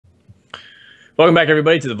Welcome back,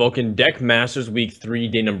 everybody, to the Vulcun Deckmasters Week 3,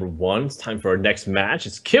 day number 1. It's time for our next match.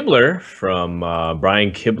 It's Kibler from Brian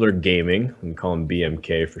Kibler Gaming. We call him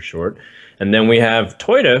BMK for short. And then we have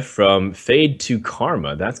Theude from Fade to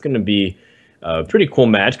Karma. That's going to be a pretty cool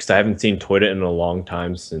match because I haven't seen Theude in a long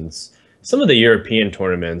time since some of the European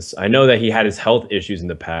tournaments. I know that he had his health issues in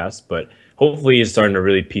the past, but hopefully he's starting to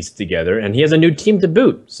really piece it together. And he has a new team to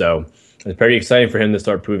boot, so it's pretty exciting for him to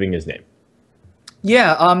start proving his name.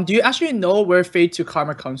 Yeah, do you actually know where Fade to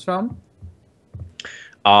Karma comes from?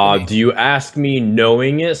 Do you ask me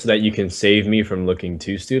knowing it so that you can save me from looking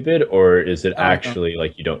too stupid, or is it actually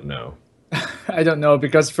like you don't know? I don't know,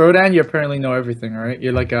 because Frodan, you apparently know everything, right?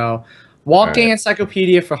 You're like a walking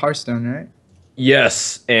encyclopedia for Hearthstone, right?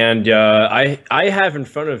 Yes, and I have in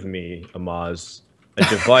front of me, Amaz, a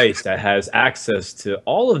device that has access to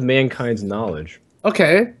all of mankind's knowledge.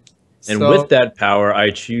 Okay. And with that power, I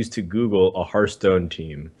choose to Google a Hearthstone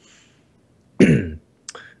team. There's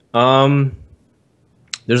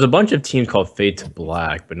a bunch of teams called Fade to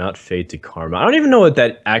Black, but not Fade to Karma. I don't even know what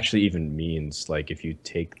that actually even means, like if you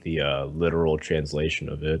take the literal translation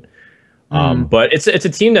of it. But it's a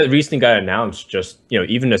team that recently got announced just,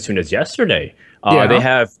 even as soon as yesterday. They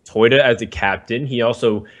have Theude as the captain. He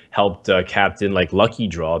also helped captain like Lucky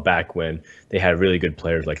Draw back when they had really good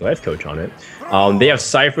players like Life Coach on it. They have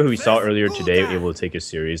Cypher, who we saw earlier today, able to take a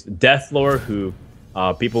series. Deathlore, who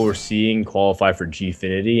people were seeing qualify for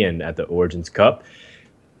Gfinity and at the Origins Cup.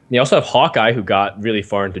 They also have Hawkeye, who got really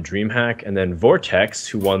far into DreamHack, and then Vortex,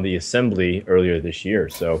 who won the Assembly earlier this year.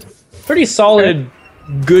 So pretty solid,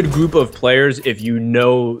 good group of players if you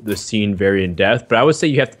know the scene very in depth. But I would say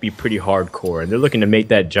you have to be pretty hardcore, and they're looking to make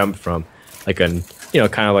that jump from like a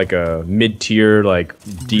kind of like a mid-tier, like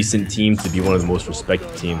decent team to be one of the most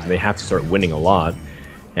respected teams. And they have to start winning a lot,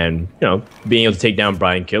 and being able to take down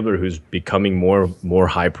Brian Kibler, who's becoming more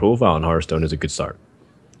high profile in Hearthstone, is a good start.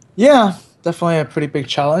 Yeah, definitely a pretty big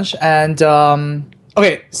challenge. And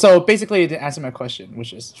okay, so basically you didn't answer my question,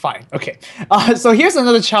 which is fine. Okay, so here's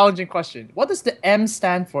another challenging question. What does the M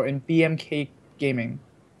stand for in BMK Gaming?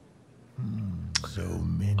 So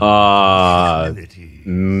many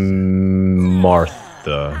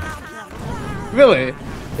Martha. Really?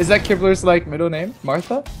 Is that Kibler's like middle name,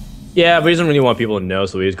 Martha? Yeah, but he doesn't really want people to know,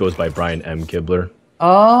 so he just goes by Brian M. Kibler.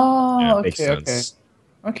 Oh, yeah, okay, makes sense.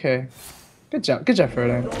 Okay. Good job,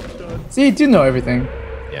 Frodan. See, you do know everything.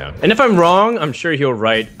 Yeah, and if I'm wrong, I'm sure he'll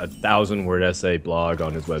write a 1,000-word essay blog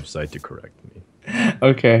on his website to correct me.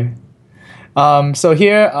 Okay. So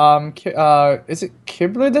here, is it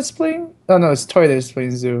Kibler that's playing? Oh no, it's Theude that's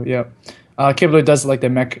playing Zoo. Yeah. Kibler does like the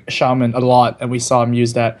Mech Shaman a lot, and we saw him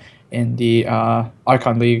use that in the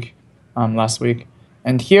Archon League last week.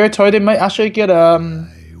 And here, Theude might actually get a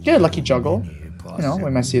lucky juggle. We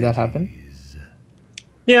might see that happen.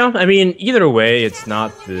 Yeah, I mean, either way, it's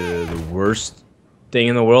not the worst thing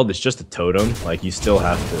in the world. It's just a totem. Like, you still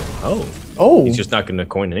have to. Oh, he's just not going to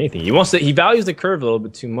coin anything. He values the curve a little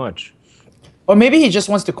bit too much. Or maybe he just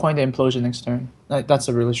wants to coin the Implosion next turn. That's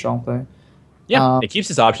a really strong play. Yeah, it keeps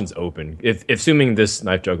his options open, if assuming this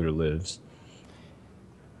Knife Juggler lives.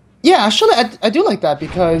 Yeah, actually, I do like that,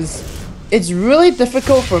 because it's really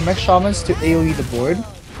difficult for Mech Shamans to AoE the board,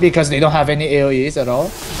 because they don't have any AoEs at all.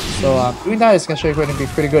 So doing that is actually going to be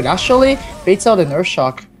pretty good. Actually, baits out an Earth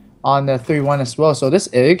Shock on the 3-1 as well. So this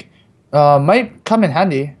Egg might come in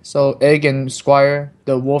handy. So Egg and Squire,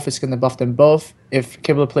 the Wolf is going to buff them both. If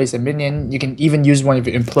Kibler plays a minion, you can even use one of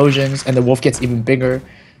your Implosions, and the Wolf gets even bigger.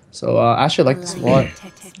 So I actually like this a lot.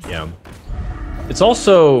 Yeah. It's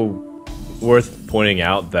also worth pointing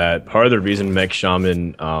out that part of the reason Mech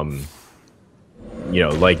Shaman,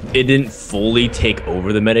 like it didn't fully take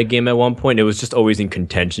over the metagame at one point. It was just always in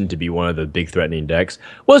contention to be one of the big threatening decks.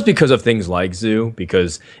 Was because of things like Zoo,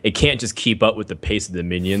 because it can't just keep up with the pace of the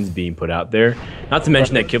minions being put out there. Not to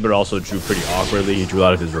mention that Kibler also drew pretty awkwardly. He drew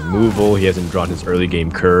out of his removal. He hasn't drawn his early game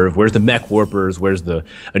curve. Where's the Mech Warpers? Where's the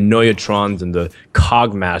Annoyatrons and the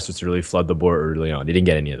Cogmasters to really flood the board early on? He didn't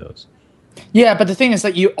get any of those. Yeah, but the thing is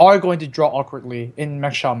that you are going to draw awkwardly in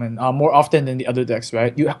Mech Shaman more often than the other decks,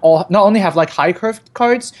 right? You not only have like high curve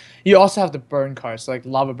cards, you also have the burn cards like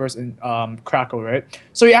Lava Burst and Crackle, right?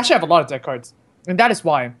 So you actually have a lot of deck cards, and that is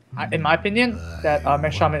why, in my opinion, that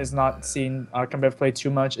Mech Shaman is not seen competitive play too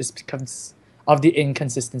much. Is because of the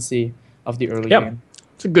inconsistency of the early game.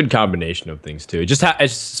 It's a good combination of things too. It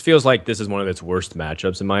just feels like this is one of its worst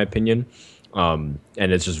matchups in my opinion. And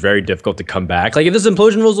it's just very difficult to come back. Like, if this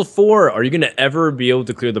Implosion rolls a 4, are you going to ever be able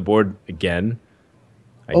to clear the board again?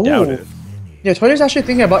 I doubt it. Yeah, Theude's actually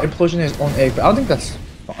thinking about Implosion in his own Egg, but I don't think that's...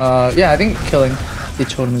 yeah, I think killing the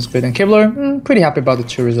totem is good. And Kibler, pretty happy about the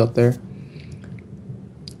 2 result there.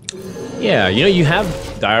 Yeah, you know, you have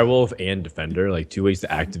Direwolf and Defender, like 2 ways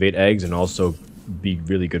to activate eggs and also be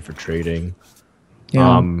really good for trading.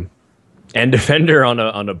 Yeah. And Defender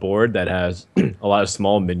on a board that has a lot of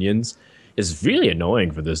small minions is really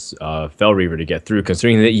annoying for this Fel Reaver to get through,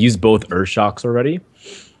 considering they use both Earth Shocks already.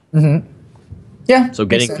 Yeah. So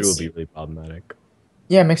getting through will be really problematic.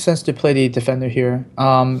 Yeah, it makes sense to play the Defender here.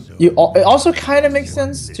 It also kind of makes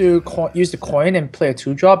sense to use the coin and play a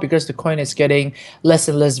 2-drop because the coin is getting less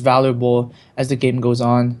and less valuable as the game goes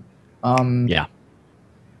on. Yeah.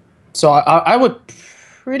 So I would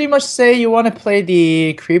pretty much say you want to play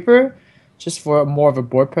the Creeper just for more of a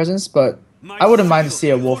board presence, but I wouldn't mind to see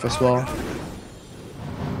a Wolf as well.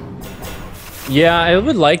 Yeah, I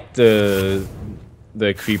would like the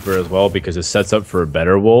Creeper as well because it sets up for a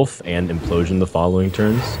better Wolf and Implosion the following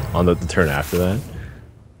turns on the turn after that.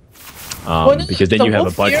 Because then you have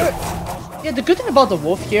a bunch of... Yeah, the good thing about the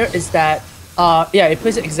Wolf here is that, yeah, it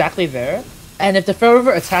plays it exactly there. And if the Fel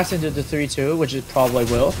Reaver attacks into the 3-2, which it probably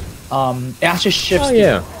will, it actually shifts. Oh,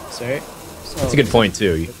 yeah. Right? So, that's a good point,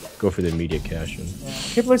 too. You go for the immediate cash-in. Yeah.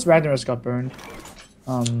 Kibler's Ragnaros got burned.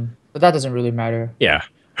 But that doesn't really matter. Yeah.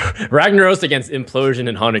 Ragnaros against Implosion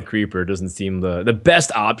and Haunted Creeper doesn't seem the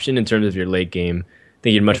best option in terms of your late game. I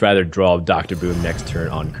think you'd much rather draw Dr. Boom next turn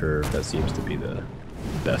on curve. That seems to be the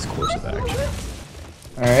best course of action.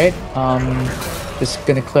 Alright. Just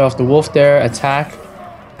gonna clear off the Wolf there, attack.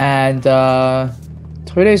 And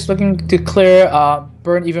Theude is looking to clear,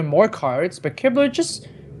 burn even more cards, but Kibler just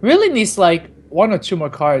really needs like 1 or 2 more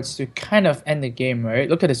cards to kind of end the game, right?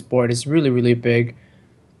 Look at this board; it's really, really big,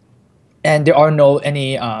 and there are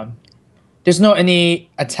there's no any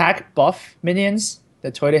attack buff minions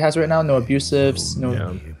that Theude has right now. No abusives,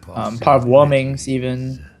 no power of warmings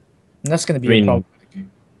even. And that's gonna be a problem.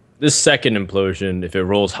 This second Implosion, if it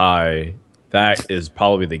rolls high, that is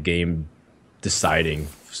probably the game deciding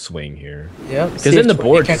swing here. Yeah, because then the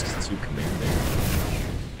board is too commanding.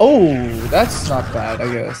 Oh, that's not bad,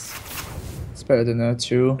 I guess. It's better than a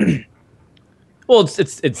 2. Well,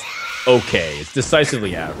 it's okay. It's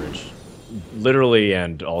decisively average, literally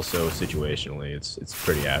and also situationally. It's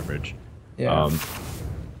pretty average. Yeah.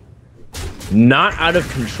 Not out of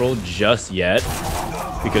control just yet,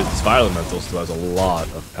 because this Fire Elemental still has a lot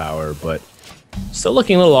of power, but still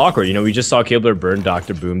looking a little awkward. You know, we just saw Kibler burn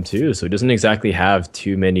Dr. Boom too, so he doesn't exactly have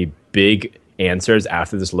too many big answers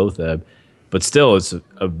after this Lotheb. But still, it's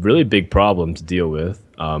a really big problem to deal with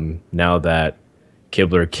now that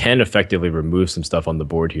Kibler can effectively remove some stuff on the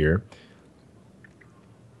board here.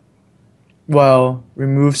 Well,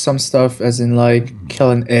 remove some stuff as in like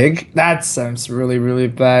kill an egg? That sounds really, really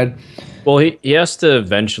bad. Well, he has to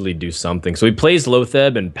eventually do something. So he plays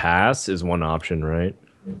Lotheb and pass is one option, right?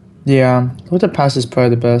 Yeah, Lotheb pass is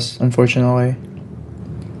probably the best, unfortunately.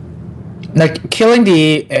 Like, killing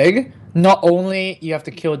the egg, not only you have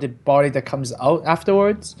to kill the body that comes out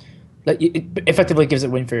afterwards, like it effectively gives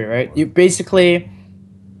it win for you, right? You basically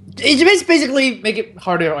make it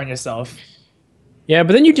harder on yourself. Yeah,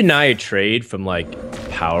 but then you deny a trade from, like,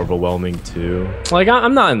 power overwhelming, too. Like,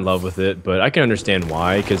 I'm not in love with it, but I can understand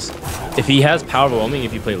why, because if he has power overwhelming,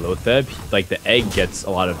 if you play Lotheb, like, the egg gets a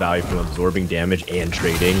lot of value from absorbing damage and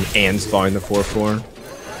trading and spawning the 4/4.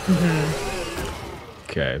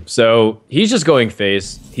 Okay, so he's just going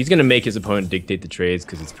face. He's going to make his opponent dictate the trades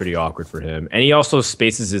because it's pretty awkward for him. And he also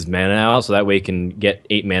spaces his mana out, so that way he can get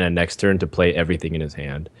 8 mana next turn to play everything in his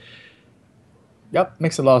hand. Yep,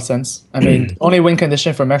 makes a lot of sense. I mean, the only win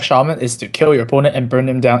condition for Mech Shaman is to kill your opponent and burn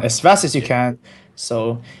him down as fast as you can.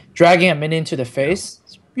 So, dragging a minion to the face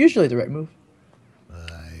is usually the right move.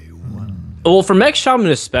 Well, for Mech Shaman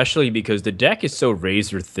especially, because the deck is so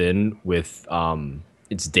razor thin with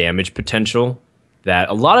its damage potential that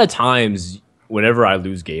a lot of times, whenever I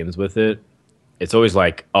lose games with it, it's always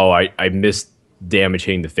like, oh, I missed damage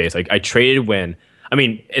hitting the face. Like, I traded when... I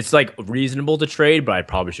mean, it's like reasonable to trade, but I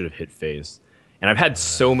probably should have hit face. And I've had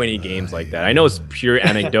so many games like that. I know it's pure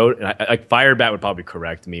anecdote, and like Firebat would probably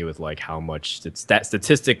correct me with like how much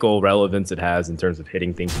statistical relevance it has in terms of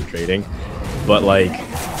hitting things and trading. But like,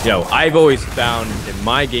 you know, I've always found in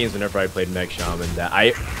my games whenever I played Mech Shaman that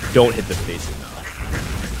I don't hit the face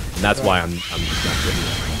enough, and that's why I'm just not good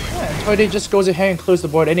enough. Yeah, Theude just goes ahead and closes the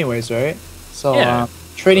board anyways, right? So yeah.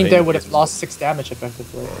 Trading there would have lost 6 damage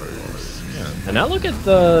effectively. Yeah. And now look at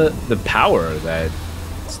the power that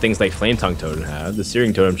things like Flame Tongue Totem have. The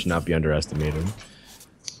Searing Totem should not be underestimated.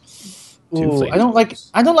 Ooh, I don't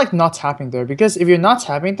like not tapping there, because if you're not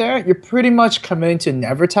tapping there, you're pretty much committing to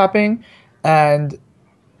never tapping, and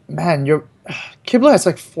man, Kibler has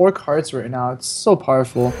like 4 cards right now. It's so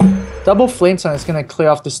powerful. Double Flame Tongue is gonna clear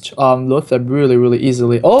off this Loatheb really, really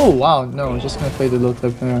easily. Oh wow, no, just gonna play the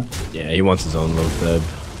Loatheb here. Yeah, he wants his own Loatheb.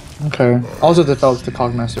 Okay. Also develops the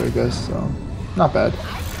Cogmaster, I guess, so not bad.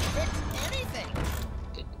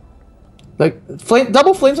 Like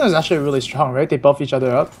Double Flame Tongue is actually really strong, right? They buff each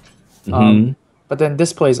other up. But then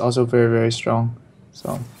this play is also very, very strong.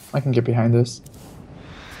 So I can get behind this.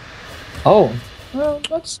 Oh, well,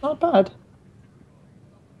 that's not bad.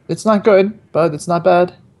 It's not good, but it's not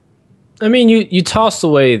bad. I mean, you toss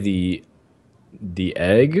away the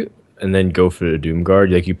egg and then go for the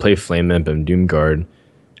Doomguard. Like you play Flame Imp and Doomguard,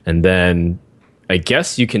 and then I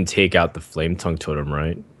guess you can take out the Flame Tongue Totem,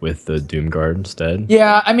 right, with the Doomguard instead.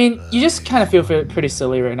 Yeah, I mean, you just kind of feel pretty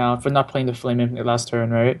silly right now for not playing the Flame Imp in the last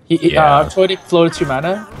turn, right? Theude floated 2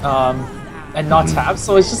 mana, and not tap,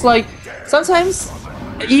 so it's just like sometimes,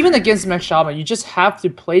 even against Mech Shaman, you just have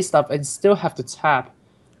to play stuff and still have to tap,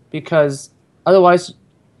 because otherwise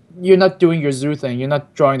you're not doing your zoo thing. You're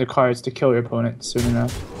not drawing the cards to kill your opponent soon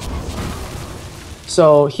enough.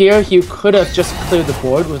 So here he could have just cleared the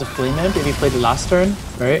board with the Flame Imp if he played the last turn,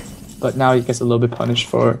 right? But now he gets a little bit punished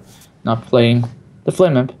for not playing the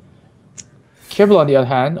Flame Imp. Kibler, on the other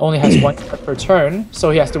hand, only has 1 card per turn,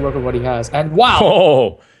 so he has to work with what he has. And wow!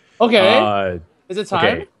 Oh! Okay. Is it time?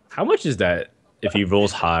 Okay. How much is that if he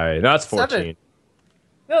rolls high? No, that's 14.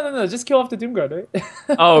 7. No. Just kill off the Doomguard, right?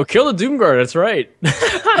 Oh, kill the Doomguard. That's right.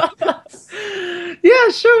 Yeah,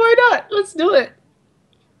 sure. Why not? Let's do it.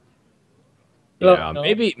 Yeah,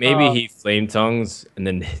 maybe he Flame Tongues and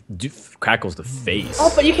then crackles the face.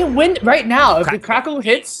 Oh, but you can win right now. If the crackle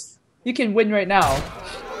hits, you can win right now.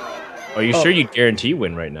 Are you sure you guarantee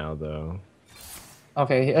win right now, though?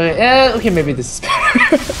 Okay. Okay. Maybe this is better.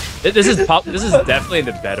 This is definitely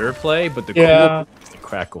the better play, but the cool is the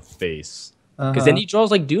crackle face. Because then he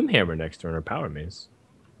draws like Doomhammer next turn or Power Mace.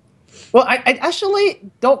 Well, I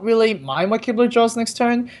actually don't really mind what Kibler draws next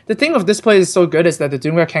turn. The thing of this play is so good is that the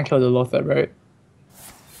Doomguard can't kill the Loatheb, right?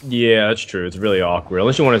 Yeah, that's true. It's really awkward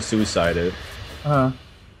unless you want to suicide it. Uh-huh.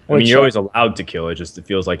 I mean, you're always allowed to kill it. Just it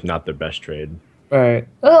feels like not their best trade. Right.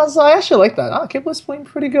 So I actually like that. Kibler's playing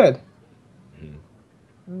pretty good.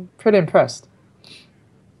 I'm pretty impressed.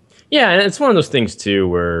 Yeah, and it's one of those things too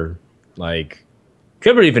where like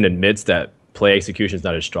Kibler even admits that play execution is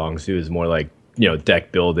not his strong suit. It's more like, you know,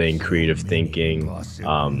 deck building, creative thinking.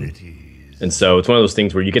 And so it's one of those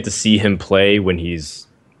things where you get to see him play when he's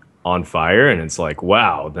on fire, and it's like,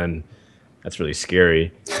 wow, then that's really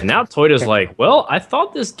scary. And now Theude's like, well, I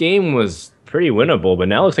thought this game was pretty winnable, but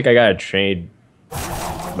now it looks like I gotta trade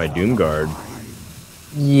my Doomguard.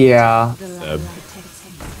 Yeah.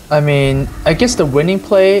 I mean, I guess the winning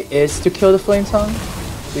play is to kill the Flame Tongue,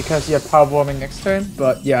 because you have Power Warming next turn,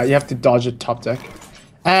 but yeah, you have to dodge it top deck.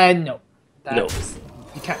 And no.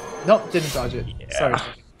 You can't. Nope, didn't dodge it. Yeah. Sorry.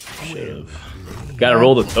 Should've. Gotta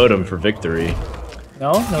roll the totem for victory.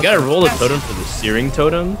 No? You gotta roll the totem for the Searing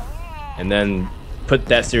Totem, and then put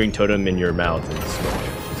that Searing Totem in your mouth and smoke it.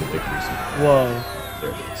 It's a victory. Whoa. There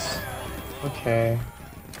it is. Okay.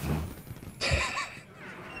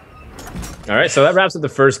 Alright, so that wraps up the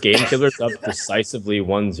first game. Kibler's up decisively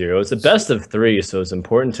 1-0. It's a best of 3, so it's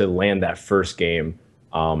important to land that first game.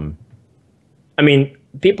 I mean,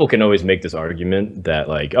 people can always make this argument that,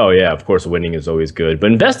 like, oh yeah, of course winning is always good.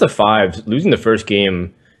 But in best of 5, losing the first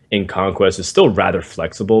game in Conquest is still rather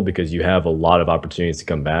flexible because you have a lot of opportunities to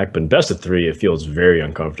come back. But in best of 3, it feels very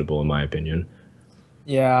uncomfortable, in my opinion.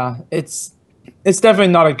 Yeah, it's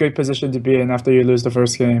definitely not a good position to be in after you lose the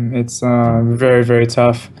first game. It's very, very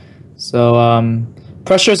tough. So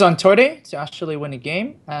pressure's on Theude to actually win a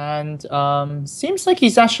game. And seems like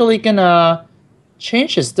he's actually gonna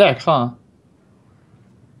change his deck, huh?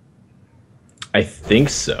 I think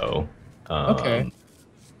so. Okay.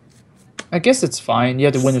 I guess it's fine. You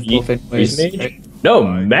have to win with both anyways. Right? No,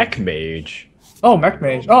 Mech Mage. Oh, Mech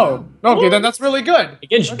Mage. Oh, okay, then that's really good.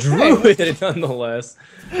 Against Druid, nonetheless.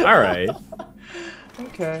 All right.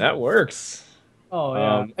 Okay. That works. Oh,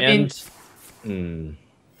 yeah. I mean,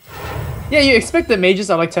 yeah, you expect that mages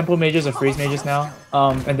are like Temple Mages or Freeze Mages now.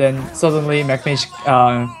 And then suddenly Mech Mage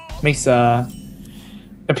makes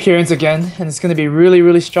appearance again, and it's going to be really,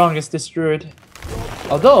 really strong against this Druid.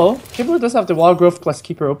 Although, Kibler does have the Wild Growth plus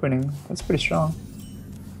Keeper opening. That's pretty strong.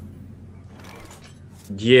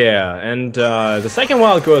 Yeah, and the second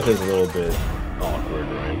Wild Growth is a little bit awkward,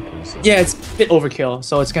 right? Yeah, it's a bit overkill,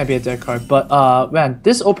 so it's going to be a dead card. But, man,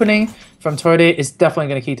 this opening from Theude is definitely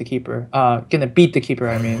going to keep the Keeper. Going to beat the Keeper,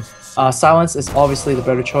 I mean. Silence is obviously the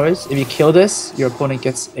better choice. If you kill this, your opponent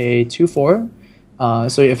gets a 2/4.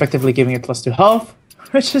 So you're effectively giving it +2 health,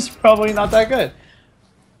 which is probably not that good.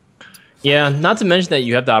 Yeah, not to mention that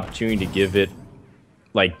you have the opportunity to give it,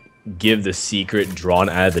 like, give the secret drawn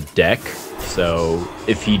out of the deck. So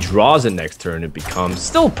if he draws it next turn, it becomes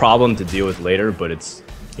still a problem to deal with later, but it's,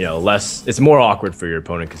 you know, less. It's more awkward for your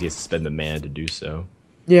opponent because he has to spend the mana to do so.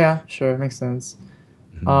 Yeah, sure, makes sense.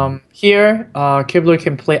 Here, Kibler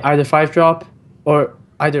can play either 5-drop or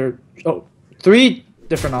either 3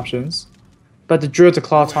 different options, but the Druid to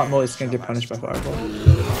Claw taunt mode is gonna get punished by Fireball.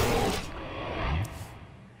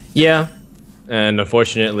 Yeah, and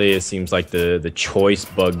unfortunately, it seems like the choice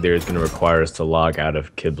bug there is going to require us to log out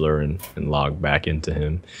of Kibler and log back into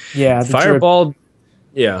him. Yeah, Fireball.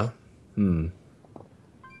 Yeah.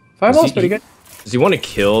 Fireball's pretty good. Does he want to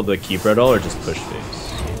kill the Keeper at all, or just push face?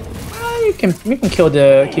 You can kill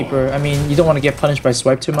the Keeper. I mean, you don't want to get punished by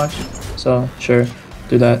swipe too much, so sure,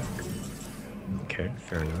 do that. Okay,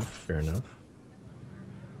 fair enough. Fair enough.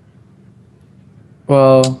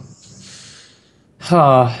 Well,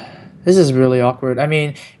 this is really awkward. I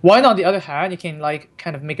mean, one on the other hand, you can like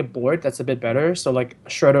kind of make a board that's a bit better. So like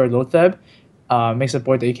Shredder or Lotheb makes a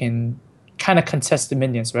board that you can kind of contest the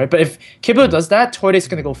minions, right? But if Kibler does that, Theude's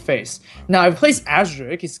gonna go face. Now if he plays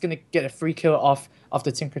Azuric, he's gonna get a free kill off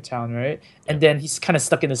the Tinkertown, right? And then he's kind of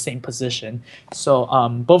stuck in the same position. So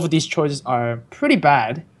both of these choices are pretty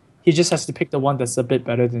bad. He just has to pick the one that's a bit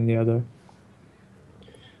better than the other.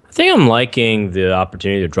 I think I'm liking the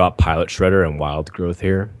opportunity to drop Pilot Shredder and Wild Growth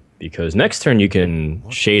here, because next turn you can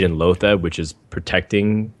Shade and Lotheb, which is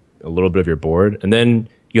protecting a little bit of your board, and then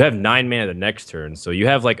you have 9 mana the next turn, so you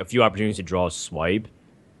have like a few opportunities to draw a Swipe,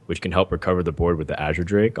 which can help recover the board with the Azure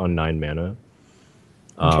Drake on 9 mana.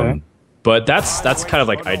 Okay. But that's kind of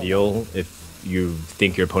like ideal if you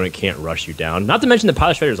think your opponent can't rush you down. Not to mention the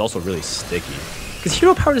Pilot Shredder is also really sticky. Because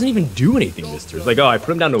Hero Power doesn't even do anything this turn. It's like, oh, I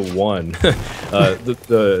put him down to 1.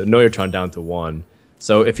 the Noyotron down to 1.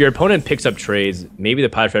 So if your opponent picks up trades, maybe the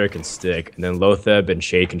Pilot Shredder can stick, and then Lotheb and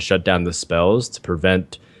Shade can shut down the spells to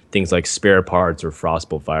prevent things like Spare Parts or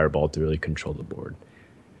Frostbolt Fireball to really control the board.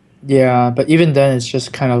 Yeah, but even then, it's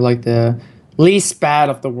just kind of like the least bad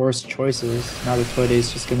of the worst choices. Now the Theude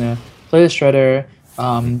is just gonna play the Shredder,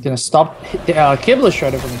 gonna stop Kibler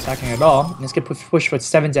Shredder from attacking at all, and it's gonna push for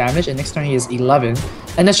 7 damage, and next turn he has 11,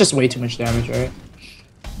 and that's just way too much damage, right?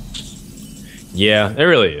 Yeah, it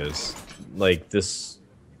really is. Like this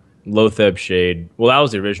Lotheb Shade, well, that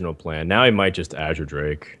was the original plan. Now he might just Azure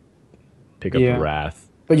Drake, pick up Wrath.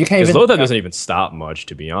 But you can't even... Lotheb doesn't even stop much,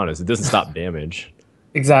 to be honest. It doesn't stop damage.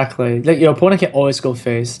 Exactly. Like your opponent can always go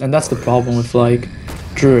face, and that's the problem with like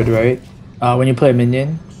Druid, right? When you play a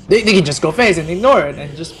minion, they can just go face and ignore it,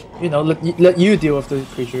 and just, you know, let you deal with the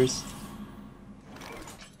creatures.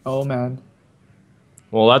 Oh man.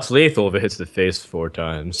 Well, that's lethal if it hits the face 4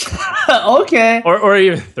 times. Okay. Or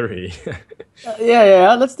even 3.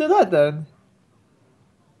 Yeah. Let's do that then.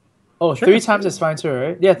 Oh, sure. 3 times is fine too,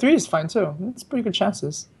 right? Yeah, 3 is fine too. That's pretty good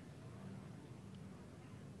chances.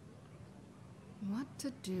 What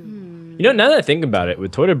to do? You know, now that I think about it,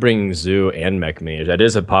 with Theude bringing Zoo and Mech Mage, that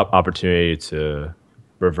is a opportunity to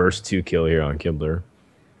reverse 2 kill here on Kibler.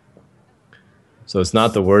 So it's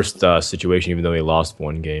not the worst situation, even though he lost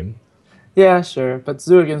 1 game. Yeah, sure. But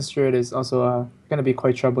Zoo against Druid is also going to be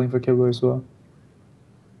quite troubling for Kibler as well.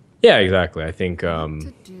 Yeah, exactly. I think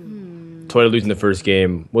Theude losing the first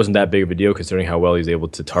game wasn't that big of a deal, considering how well he was able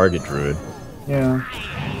to target Druid. Yeah.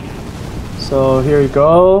 So here we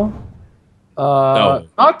go.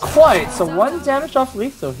 Not quite. So 1 damage off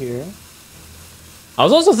lethal here. I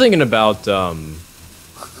was also thinking about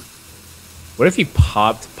what if he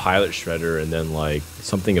popped Pilot Shredder and then like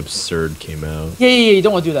something absurd came out? Yeah. You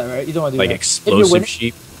don't want to do that, right? You don't want to do like that. Explosive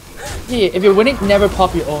Sheep. Yeah. If you're winning, never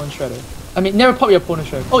pop your own Shredder. I mean, never pop your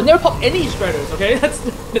opponent's Shredder. Oh, never pop any Shredders. Okay, that's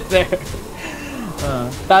there.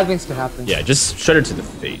 Bad things can happen. Yeah, just Shredder to the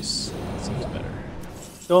face. Seems better.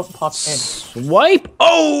 Don't pop any. Swipe.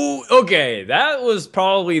 Oh, okay. That was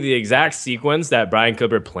probably the exact sequence that Brian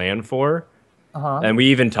Kibler planned for. And we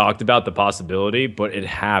even talked about the possibility, but it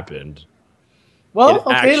happened. Well,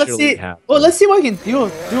 okay, let's see. Well, let's see what he can do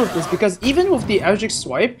with this, because even with the Azure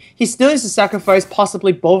swipe, he still needs to sacrifice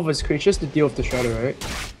possibly both of his creatures to deal with the Shredder, right?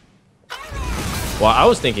 Well, I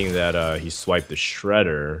was thinking that he swiped the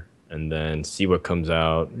Shredder and then see what comes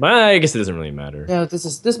out. But I guess it doesn't really matter. Yeah,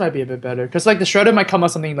 this might be a bit better, because like the Shredder might come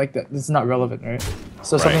out something like that. It's not relevant, right?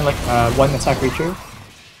 So something like 1 attack creature.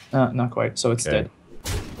 Not quite. So it's dead.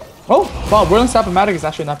 Oh, wow! Whirling Sapomatic is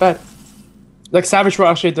actually not bad. Like Savage Roar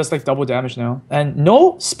actually does like double damage now, and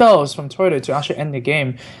no spells from Theude to actually end the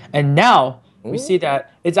game. And now we see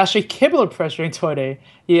that it's actually Kibler pressuring Theude.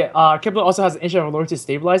 Kibler also has an Ancient of Lord to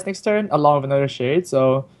stabilize next turn, along with another Shade.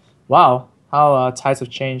 So, wow, how tides have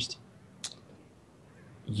changed.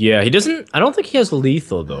 Yeah, he doesn't. I don't think he has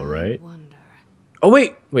lethal though, right? Oh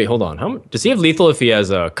wait, hold on. Does he have lethal if he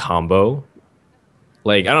has a combo?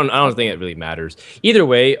 Like I don't think it really matters. Either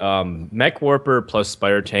way, Mech Warper plus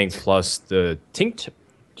Spider Tank plus the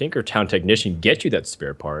Tinkertown Technician get you that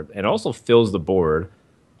spare part and also fills the board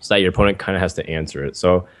so that your opponent kind of has to answer it.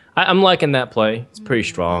 So I'm liking that play. It's pretty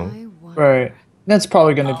strong. Right. That's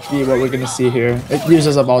probably going to be what we're going to see here. It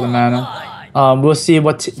uses up all the mana. We'll see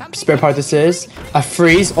what spare part this is. A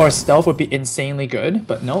freeze or stealth would be insanely good,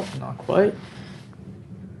 but nope, not quite.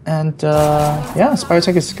 And yeah, Spider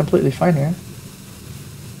Tank is completely fine here.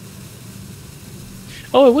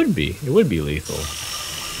 Oh, it would be. It would be lethal.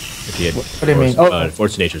 If he had what do you mean?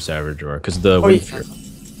 Force Nature Savage or because the Wind Fear.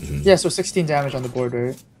 Yeah, so 16 damage on the board,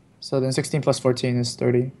 right? So then 16 plus 14 is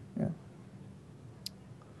 30. Yeah.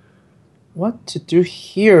 What to do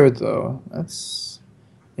here, though? That's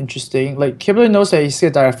interesting. Like, Kibler knows that he's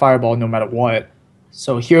gonna die a fireball no matter what.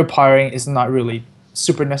 So hero powering is not really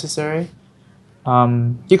super necessary.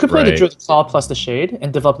 You could play the Druid Claw plus the Shade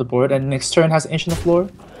and develop the board, and next turn has Ancient of Lore.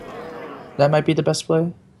 That might be the best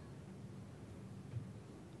play.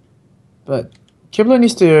 But Kibler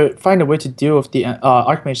needs to find a way to deal with the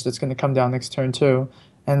Archmage that's going to come down next turn too.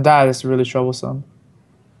 And that is really troublesome.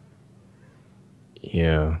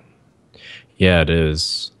 Yeah. Yeah, it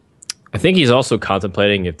is. I think he's also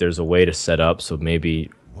contemplating if there's a way to set up so maybe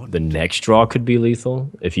the next draw could be lethal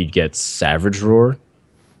if he gets Savage Roar.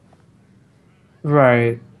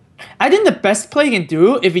 Right. I think the best play he can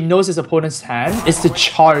do if he knows his opponent's hand is to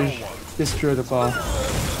charge this Druid Claw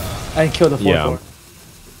and kill the 4/4. Yeah.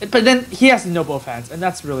 But then he has to know both hands, and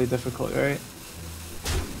that's really difficult, right?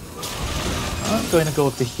 I'm going to go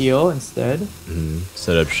with the heal instead.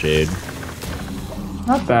 Set up Shade.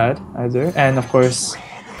 Not bad either. And of course,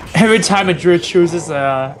 every time a Druid chooses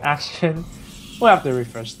action, we'll have to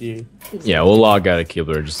refresh the... Yeah, we'll log out of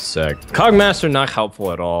Kibler in just a sec. Cogmaster not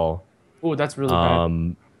helpful at all. Oh, that's really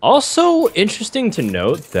bad. Also, interesting to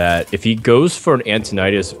note that if he goes for an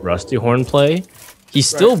Antonidas Rusty Horn play, he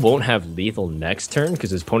still won't have lethal next turn because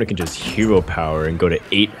his opponent can just hero power and go to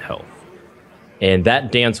 8 health. And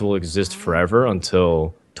that dance will exist forever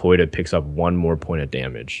until Theude picks up 1 more point of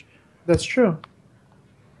damage. That's true.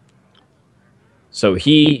 So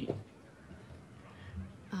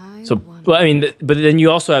but I mean, but then you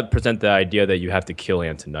also have to present the idea that you have to kill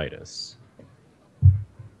Antonidas.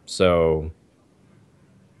 So...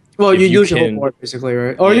 Well, you use your whole board, basically,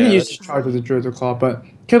 right? Or you can use the charge with the Druid Claw, but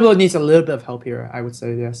Kibler needs a little bit of help here, I would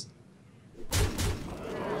say, yes.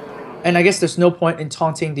 And I guess there's no point in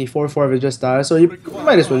taunting the 4/4 if it just dies, so you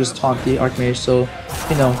might as well just taunt the Archmage, so,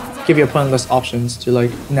 you know, give your opponent less options to,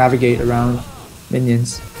 like, navigate around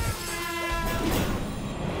minions.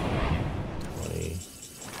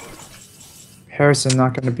 Harrison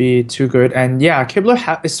not going to be too good, and yeah,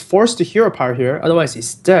 Kibler is forced to hero power here, otherwise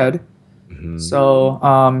he's dead. So,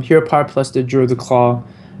 hero power plus the Druid Claw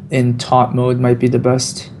in taunt mode might be the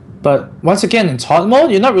best. But once again, in taunt mode,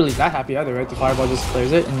 you're not really that happy either, right? The fireball just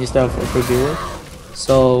clears it and you still have 4/0.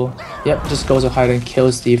 So, yep, just goes ahead and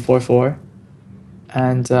kills the 4/4.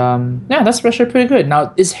 And, yeah, that's actually pretty good.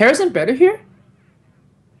 Now, is Harrison better here?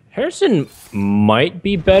 Harrison might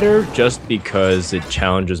be better just because it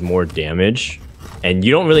challenges more damage. And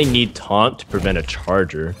you don't really need taunt to prevent a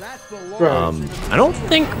charger. I don't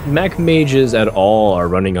think mech mages at all are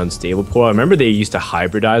running unstable pool. I remember they used to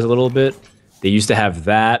hybridize a little bit. They used to have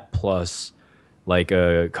that plus like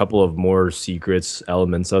a couple of more secrets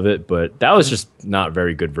elements of it, but that was just not a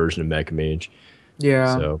very good version of mech mage.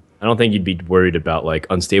 Yeah. So I don't think you'd be worried about like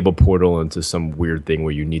unstable portal into some weird thing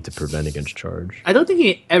where you need to prevent against charge. I don't think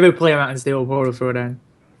you ever play around unstable portal for that.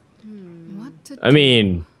 I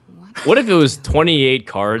mean, what if it was 28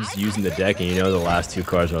 cards using the deck and you know the last 2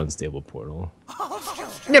 cards are unstable portal?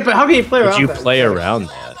 Yeah, but how can you play around that? Would you play around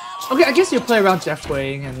that? Okay, I guess you play around Jeff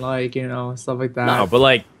Wing and like, you know, stuff like that. No, but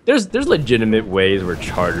like there's legitimate ways where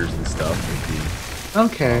chargers and stuff would be.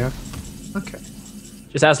 Okay.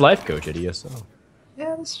 Just ask Life Coach at ESO.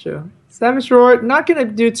 Yeah, that's true. Savage Roar, not gonna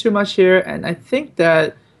do too much here, and I think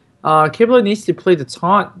that Kibler needs to play the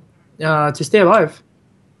taunt to stay alive.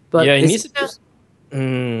 But yeah, he needs to just...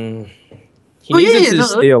 He needs to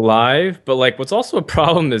stay alive, but like what's also a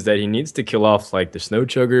problem is that he needs to kill off like the Snow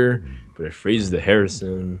Chugger, but it freezes the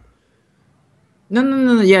Harrison.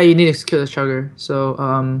 No. Yeah, you need to kill the Chugger.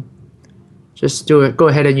 So just do it. Go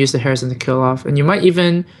ahead and use the Harrison to kill off, and you might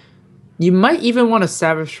even want a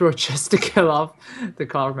Savage Roar just to kill off the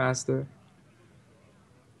Cogmaster.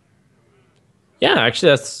 Yeah,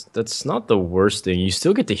 actually, that's not the worst thing. You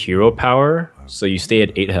still get the hero power, so you stay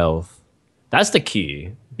at 8 health. That's the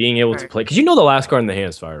key. Being able to play, because you know the last card in the hand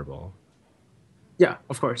is Fireball. Yeah,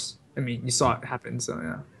 of course. I mean, you saw it happen, so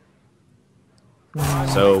yeah.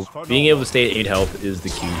 So being able to stay at 8 health is the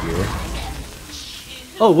key here.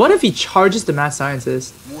 Oh, what if he charges the mad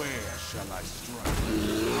scientist?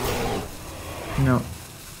 No.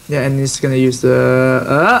 Yeah, and he's gonna use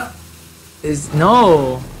the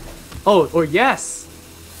no. Oh, or yes.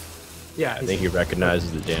 Yeah. I think he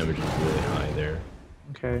recognizes the damage is really high there.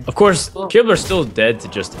 Okay. Of course, Kibler's still dead to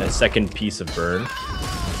just a second piece of burn.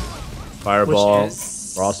 Fireball,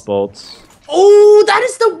 Frostbolts. Oh, that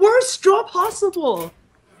is the worst draw possible.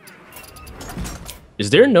 Is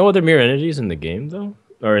there no other mirror entities in the game though,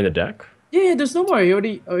 or in the deck? Yeah, there's no more. He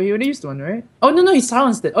already used one, right? Oh no, he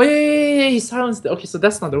silenced it. Oh yeah, he silenced it. Okay, so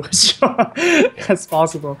that's not the worst draw. That's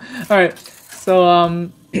possible. All right. So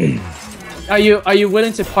are you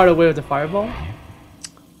willing to part away with the fireball?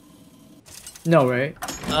 No, right?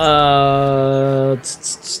 No,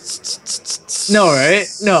 right?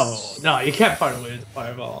 No, you can't part away with the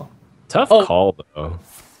fireball. Tough call though.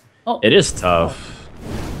 Oh, it is tough.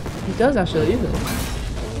 He does actually use it.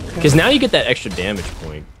 Because now you get that extra damage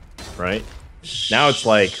point, right? Now it's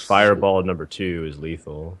like fireball number 2 is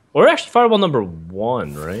lethal, or actually fireball number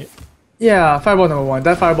 1, right? Yeah, fireball number 1.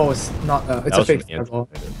 That fireball was not. It's a fake fireball.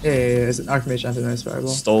 Yeah, it's an Archmage Anthony's fireball.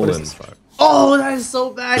 Stolen fireball. Oh, that is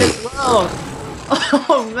so bad as well.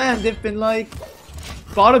 Oh man, they've been like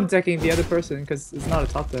bottom decking the other person because it's not a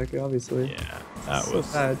top deck, obviously. Yeah, that so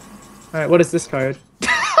was bad. All right, what is this card?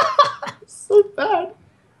 So bad.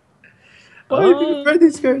 Why do you play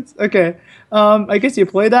these cards? Okay, I guess you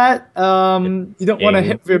play that. You don't want to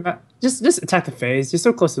hit your just attack the face. You're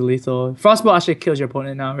so close to lethal. Frostbolt actually kills your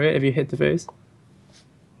opponent now, right? If you hit the face.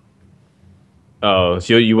 Oh,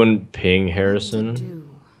 so you wouldn't ping Harrison?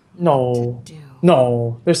 No.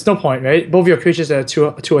 No, there's no point, right? Both of your creatures are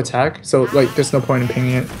two attack, so like there's no point in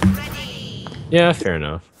pinging it. Yeah, fair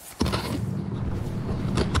enough.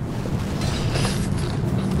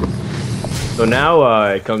 So now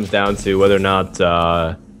it comes down to whether or not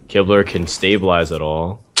Kibler can stabilize at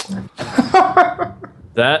all.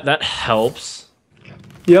 That helps.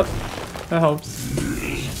 Yep, that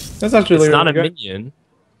helps. That's actually it's really not a good. minion.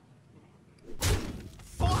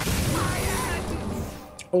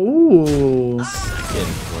 Oh.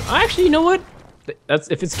 Actually, you know what? That's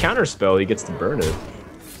if it's counterspell, he gets to burn it.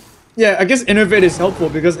 Yeah, I guess Innervate is helpful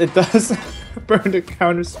because it does burn the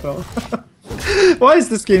counterspell. Why is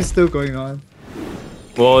this game still going on?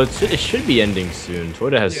 Well, it should be ending soon.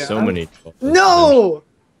 Theude has so many. No,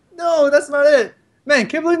 that's not it. Man,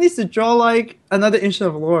 Kibler needs to draw like another Ancient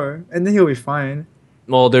of Lore, and then he'll be fine.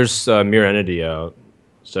 Well, there's Mirror Entity out.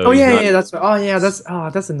 So oh yeah, that's right. Oh yeah,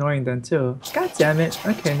 that's annoying then too. God damn it.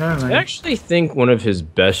 Okay, never mind. I actually think one of his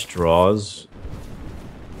best draws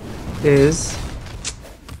is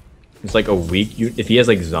it's like a weak. If he has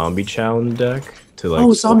like Zombie Chow in the deck to like.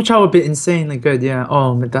 Oh, Zombie Chow would be insanely good. Yeah.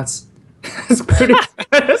 Oh, but that's pretty.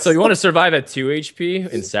 So you want to survive at 2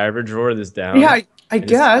 HP and Savage Roar this down? Yeah, I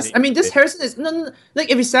guess. I mean, this Harrison is no.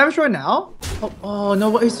 Like if he's Savage Roar now. Oh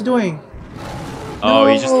no, what is he doing? Oh,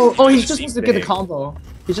 no. he just wants to get the combo.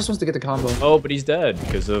 He just wants to get the combo. Oh, but he's dead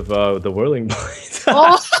because of the Whirling Blade.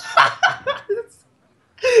 Oh.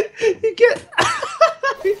 You get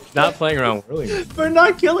not playing around Whirling Blade. For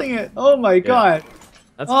not killing it. Oh my god.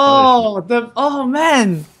 That's oh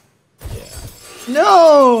man. Yeah.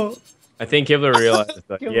 No. I think Kibler realized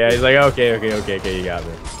that. Yeah, he's like, okay, you got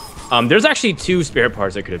me. There's actually 2 spare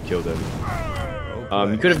parts that could have killed him.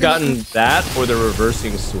 You could have gotten that or the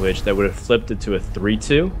reversing switch that would have flipped it to a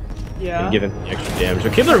 3-2. Yeah. And given the extra damage. So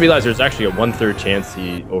Kibler realized there's actually a 1/3 chance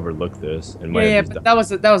he overlooked this and might have but that was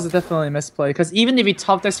definitely a misplay because even if he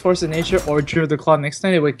top decks Force of Nature or drew the claw next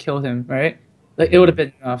time, it would kill him, right? Like it would have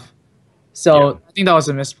been enough. So I think that was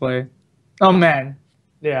a misplay. Oh man.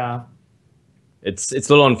 Yeah. It's a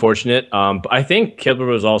little unfortunate. But I think Kibler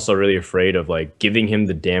was also really afraid of like giving him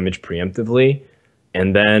the damage preemptively,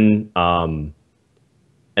 and then not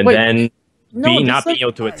being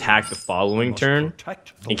able to attack the following turn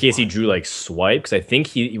in case he drew like swipe, because I think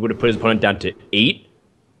he would have put his opponent down to 8.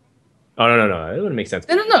 Oh no, it wouldn't make sense.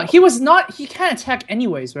 No. He can't attack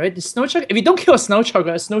anyways, right? The Snowchuck. If you don't kill a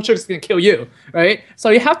Snowchuck is gonna kill you, right? So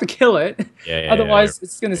you have to kill it. Otherwise,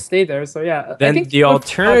 it's gonna stay there. So yeah. Then I think the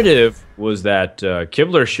alternative was that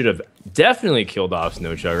Kibler should have definitely killed off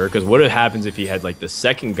Snowchucker, because what happens if he had like the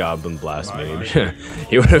second Goblin Blast Mage?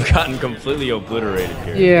 He would have gotten completely obliterated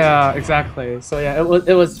here. Yeah, exactly. So yeah,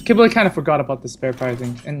 it was Kibler kind of forgot about the spare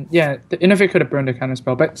pricing, and yeah, the Innervate could have burned the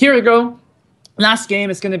counterspell. But here we go. Last game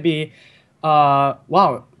is gonna be,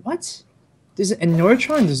 wow, what? There's an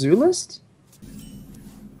Nortron in the zoo list?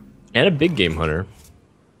 And a big game hunter.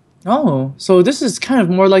 Oh, so this is kind of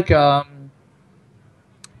more like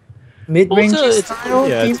mid-range Also, style?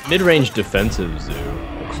 it's mid-range defensive Zoo.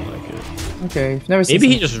 Looks like it. Okay, I've never seen. Maybe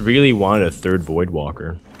he just really wanted a third Void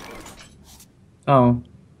Walker. Oh.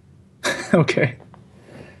 Okay.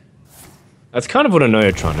 That's kind of what a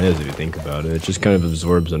Neutron is, if you think about it. It just kind of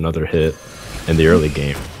absorbs another hit in the early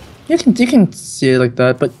game. You can see it like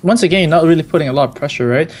that, but once again, you're not really putting a lot of pressure,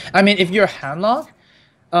 right? I mean, if you're handlock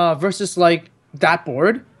versus like that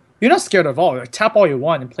board, you're not scared of all. Like, tap all you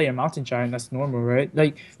want and play a Mountain Giant. That's normal, right?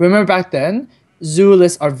 Like, remember back then, Zoo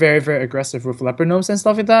lists are very, very aggressive with Leopard Gnomes and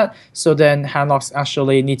stuff like that. So then handlocks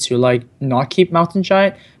actually need to like not keep Mountain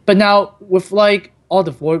Giant. But now with like all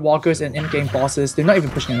the Void Walkers and in-game bosses, they're not even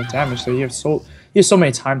pushing enough damage. So you have so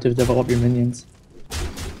many time to develop your minions.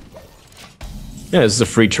 Yeah, this is a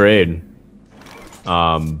free trade.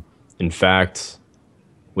 In fact,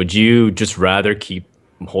 would you just rather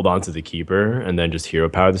hold on to the Keeper and then just hero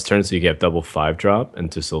power this turn so you get double 5-drop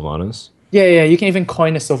into Sylvanas? Yeah, you can even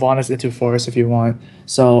coin the Sylvanas into Forest if you want.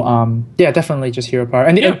 So yeah, definitely just hero power.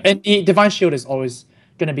 And the Divine Shield is always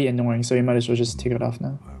gonna be annoying, so you might as well just take it off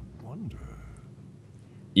now.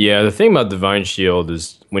 Yeah, the thing about Divine Shield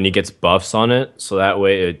is when he gets buffs on it, so that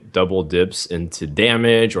way it double dips into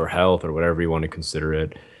damage or health or whatever you want to consider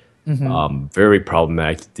it. Very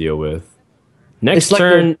problematic to deal with. Next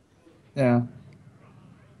turn... Yeah.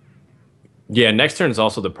 Yeah, next turn is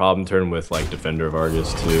also the problem turn with like Defender of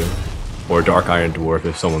Argus too. Or Dark Iron Dwarf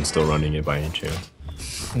if someone's still running it by any chance.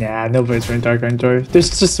 Nah, nobody's running Dark Iron Dwarf.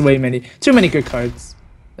 There's just too many good cards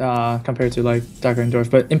compared to like Dark Iron Dwarf.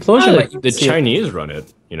 But Implosion, the Chinese run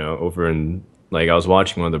it, you know, over in like I was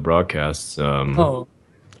watching one of the broadcasts on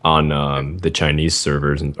the Chinese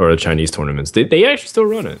servers or the Chinese tournaments. They actually still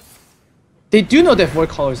run it. They do know that Void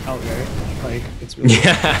Caller is out, right? Like it's really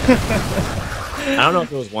I don't know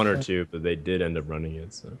if it was one or two, but they did end up running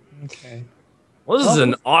it. So. Okay. Well, this is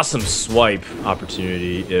an awesome swipe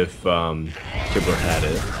opportunity if Kibler had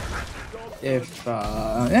it.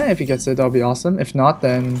 If he gets it, that'll be awesome. If not,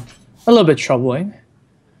 then a little bit troubling.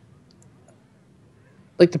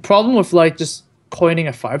 Like the problem with like just coining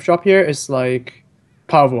a 5-drop here is like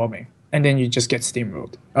power overwhelming, and then you just get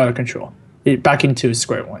steamrolled out of control, back into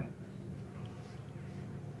square one.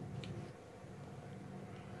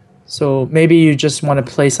 So maybe you just want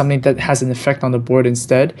to play something that has an effect on the board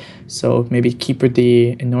instead. So maybe Keeper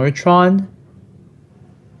the Enoritron.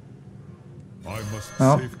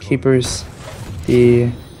 Well, Keeper's the...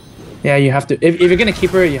 Yeah, you have to... If you're going to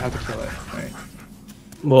Keeper, you have to kill it. Right.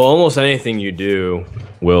 Well, almost anything you do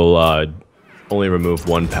will only remove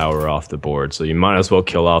 1 power off the board. So you might as well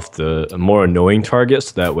kill off the more annoying target.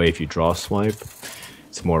 So that way, if you draw swipe,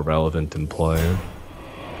 it's more relevant in play.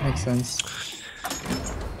 Makes sense.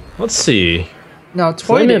 Let's see. Now,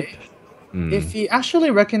 Theude, if he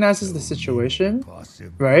actually recognizes the situation,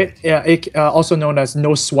 right? Yeah, also known as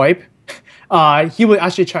no swipe, he would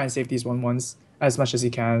actually try and save these 1/1s as much as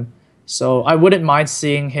he can. So I wouldn't mind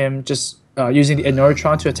seeing him just using the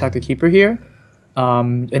Enoritron to attack the Keeper here,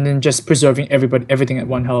 and then just preserving everything at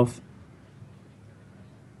 1 health.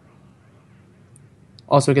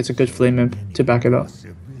 Also gets a good Flame Imp to back it up.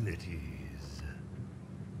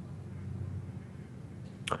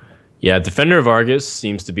 Yeah, Defender of Argus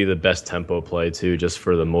seems to be the best tempo play too, just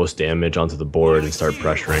for the most damage onto the board and start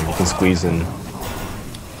pressuring. You can squeeze in.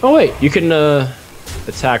 Oh wait, you can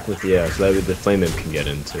attack with so that the Flame Imp can get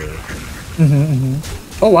into.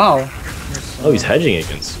 Oh wow. Oh, he's hedging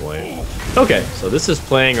against Swipe. Okay, so this is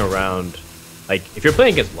playing around. Like, if you're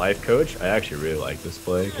playing against Life Coach, I actually really like this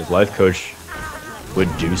play because Life Coach would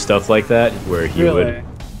do stuff like that where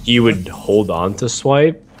he would hold on to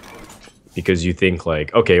Swipe. Because you think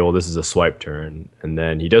like, okay, well, this is a swipe turn, and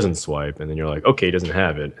then he doesn't swipe, and then you're like, okay, he doesn't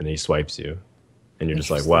have it, and then he swipes you, and you're just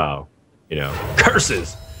like, wow, you know,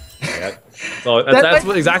 curses. So that's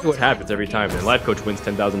exactly what happens every time. And Life Coach wins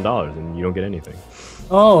 $10,000, and you don't get anything.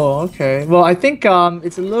 Oh, okay. Well, I think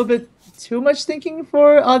it's a little bit too much thinking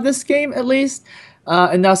for this game, at least.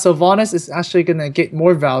 And now Sylvanas is actually gonna get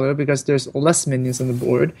more value because there's less minions on the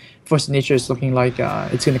board. Force of Nature is looking like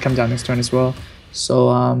it's gonna come down next turn as well.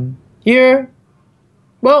 So here,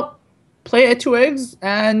 well, play at 2 eggs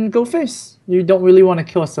and go face. You don't really want to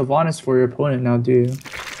kill a Sylvanas for your opponent now, do you?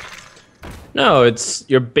 No,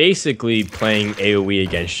 you're basically playing AoE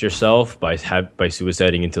against yourself by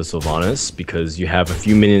suiciding into Sylvanas because you have a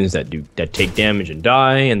few minions that take damage and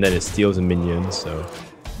die, and then it steals a minion. So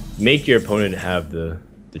make your opponent have the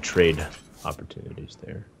trade opportunities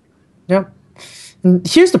there. Yep. And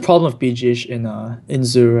here's the problem of BGH in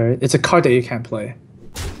Zoo, right? It's a card that you can't play.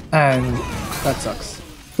 And that sucks.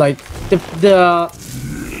 Like the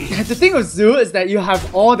thing with Zoo is that you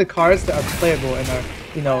have all the cards that are playable and are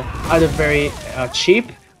either very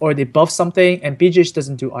cheap or they buff something, and BGH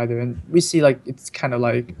doesn't do either. And we see like it's kind of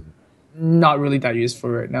like not really that useful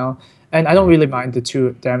right now. And I don't really mind the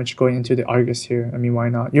 2 damage going into the Argus here. I mean, why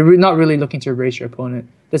not? You're not really looking to erase your opponent.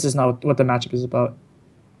 This is not what the matchup is about.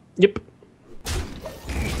 Yep.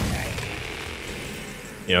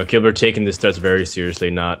 You know, Kibler taking this threat very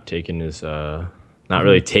seriously, not taking his, not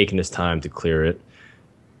really taking his time to clear it.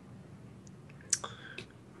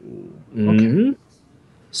 Okay.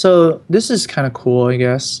 So this is kind of cool, I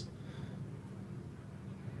guess.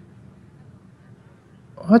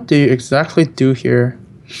 What do you exactly do here?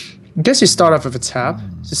 I guess you start off with a tap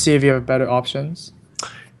to see if you have better options.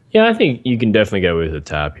 Yeah, I think you can definitely get away with a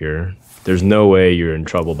tap here. There's no way you're in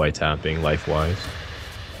trouble by tapping life-wise.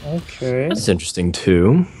 Okay. That's interesting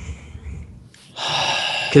too.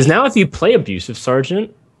 Because now if you play Abusive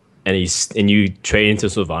Sergeant and you trade into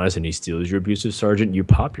Sylvanas and he steals your Abusive Sergeant, you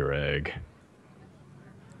pop your egg.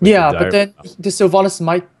 Yeah, but then the Sylvanas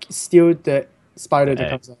might steal the spider that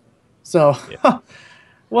comes out. So, Yeah.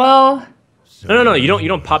 well. No, you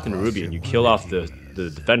don't pop in Rubian. You kill off the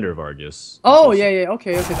defender of Argus. Oh yeah,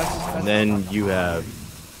 okay. That's and then you have.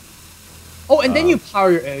 Oh, and then you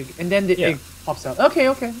power your egg, and then the egg pops out. Okay,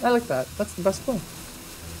 I like that. That's the best play.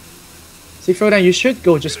 See, Theude, you should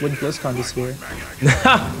go just win BlizzCon this year.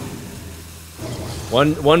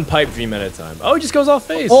 one pipe dream at a time. Oh, it just goes off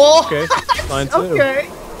face. Oh! Okay, fine too. Okay,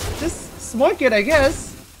 just smoke it, I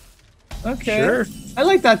guess. Okay. Sure. I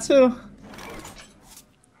like that too.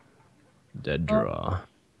 Dead draw.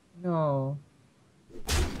 No.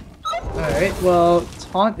 Alright, well,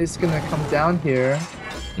 Taunt is gonna come down here.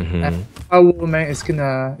 And our woman is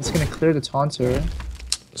gonna clear the Taunter.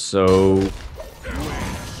 So.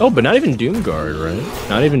 Oh, but not even Doomguard, right?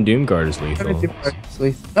 Not even Doomguard is lethal.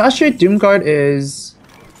 Actually, Doomguard is.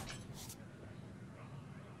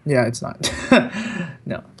 Yeah, it's not.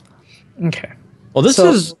 No. Okay. Well, this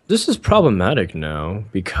is problematic now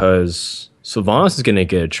because Sylvanas is gonna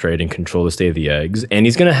get a trade and control the state of the eggs, and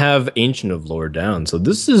he's gonna have Ancient of Lore down. So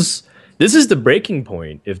this is the breaking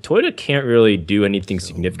point. If Theude can't really do anything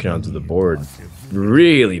significant onto the board,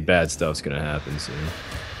 really bad stuff's gonna happen soon.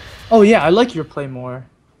 Oh yeah, I like your play more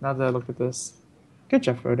now that I look at this. Good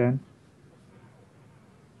job, Theude.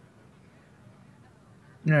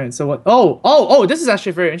 Alright, so what? Oh, this is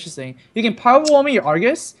actually very interesting. You can power wall me your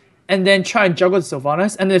Argus, and then try and juggle the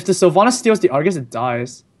Sylvanas, and if the Sylvanas steals the Argus, it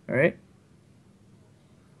dies. Alright?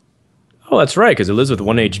 Oh, that's right, because it lives with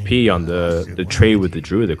 1 HP on the trade with the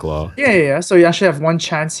Druidic Claw. Yeah. So you actually have one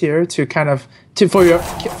chance here to kind of for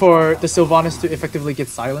the Sylvanas to effectively get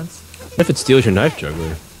silenced. What if it steals your Knife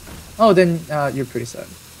Juggler? Oh, then you're pretty sad.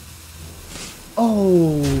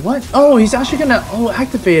 Oh, what? Oh, he's actually gonna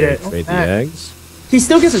activate it. Trade the eggs. He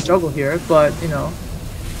still gets a juggle here, but you know,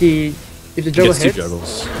 if the juggle hits, 2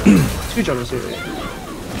 juggles. 2 juggles here.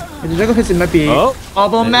 If the juggle hits, it might be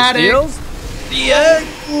problematic. The egg.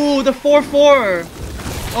 Ooh, the 4/4.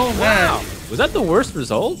 Oh man. Wow. Was that the worst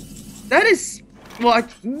result? That is, well,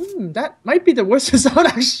 that might be the worst result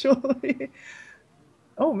actually.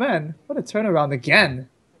 Oh man, what a turnaround again.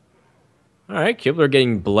 All right, Kibler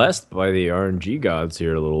getting blessed by the RNG gods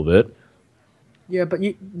here a little bit. Yeah, but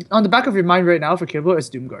on the back of your mind right now for Kibler is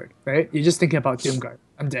Doomguard, right? You're just thinking about Doomguard.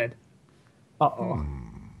 I'm dead. Uh-oh.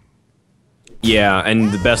 Yeah,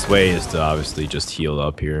 and the best way is to obviously just heal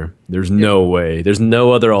up here. There's no way. There's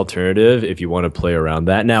no other alternative if you want to play around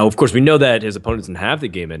that. Now, of course, we know that his opponent doesn't have the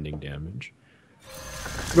game-ending damage.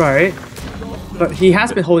 Right. But he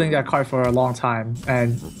has been holding that card for a long time,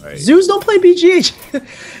 and Zoos don't play BGH.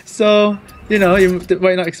 So, you know, you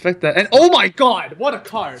might not expect that. And oh my god, what a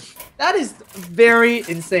card! That is very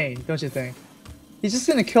insane, don't you think? He's just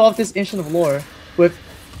gonna kill off this Ancient of Lore with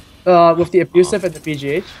the Abusive and the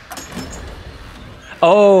BGH.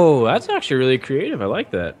 Oh, that's actually really creative. I like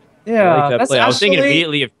that. Yeah, I like that that's play. I was thinking actually-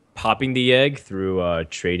 immediately of popping the egg through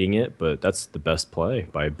trading it, but that's the best play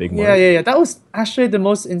by a big margin. Yeah. That was actually the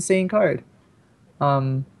most insane card.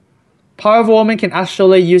 Power of Woman can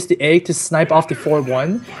actually use the egg to snipe off the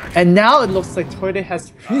 4/1, and now it looks like Theude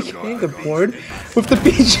has regained the board with the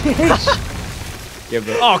BGH. Yeah,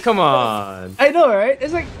 but, oh, come on. I know, right?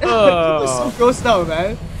 It's like people are so grossed out,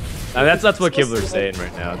 man. I mean, that's what Kibler's saying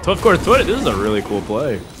right now. Of course, Theude, this is a really cool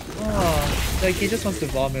play. Oh, like he just wants to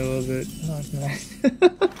vomit a little bit. Oh, it's nice.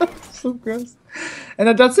 So gross. And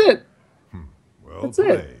then that's it. Well That's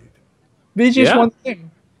played. it. BGH won the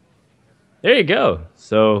game. There you go.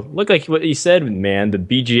 So, look like what you said, man. The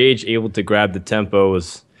BGH able to grab the tempo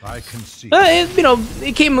was... I concede.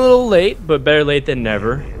 It came a little late, but better late than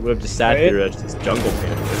never. We have just sat there as this jungle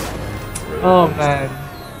panther. Oh, man.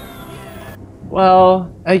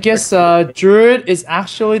 Well, I guess Druid is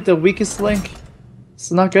actually the weakest link.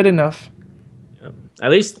 It's not good enough. Yeah. At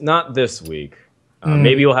least not this week.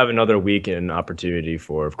 Maybe we'll have another week and an opportunity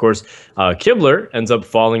for, of course, Kibler ends up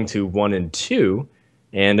falling to 1-2,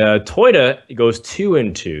 and Theude goes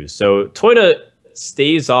 2-2. So Theude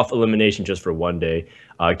stays off elimination just for one day.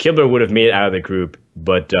 Kibler would have made it out of the group,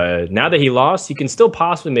 but now that he lost, he can still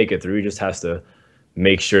possibly make it through. He just has to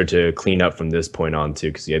make sure to clean up from this point on too,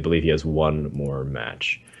 because I believe he has one more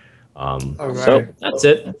match. So that's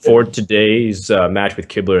it for today's match with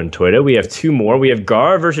Kibler and Theude. We have two more. We have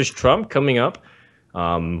Gar versus Trump coming up,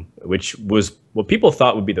 which was what people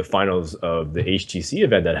thought would be the finals of the HTC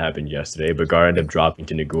event that happened yesterday, but Gar ended up dropping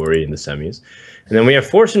to Nagori in the semis. And then we have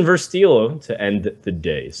Fortune versus Stilo to end the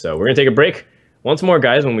day. So we're going to take a break. Once more,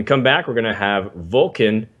 guys, when we come back, we're going to have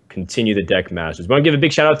Vulcun continue the Deckmasters. We want to give a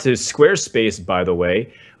big shout out to Squarespace, by the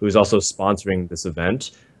way, who is also sponsoring this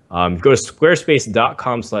event. Go to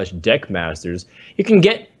squarespace.com/Deckmasters. You can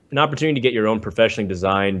get an opportunity to get your own professionally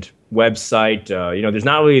designed website. There's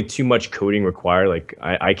not really too much coding required. Like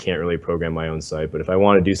I can't really program my own site, but if I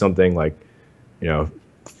want to do something like,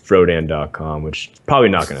 Frodan.com, which is probably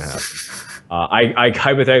not going to happen. I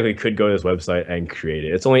hypothetically could go to this website and create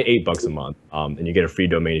it. It's only $8 a month, and you get a free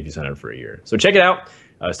domain if you sign up for a year. So check it out.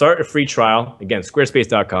 Start a free trial. Again,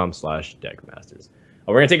 squarespace.com/Deckmasters.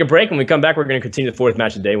 We're going to take a break. When we come back, we're going to continue the fourth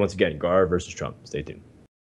match of the day. Once again, Gar versus Trump. Stay tuned.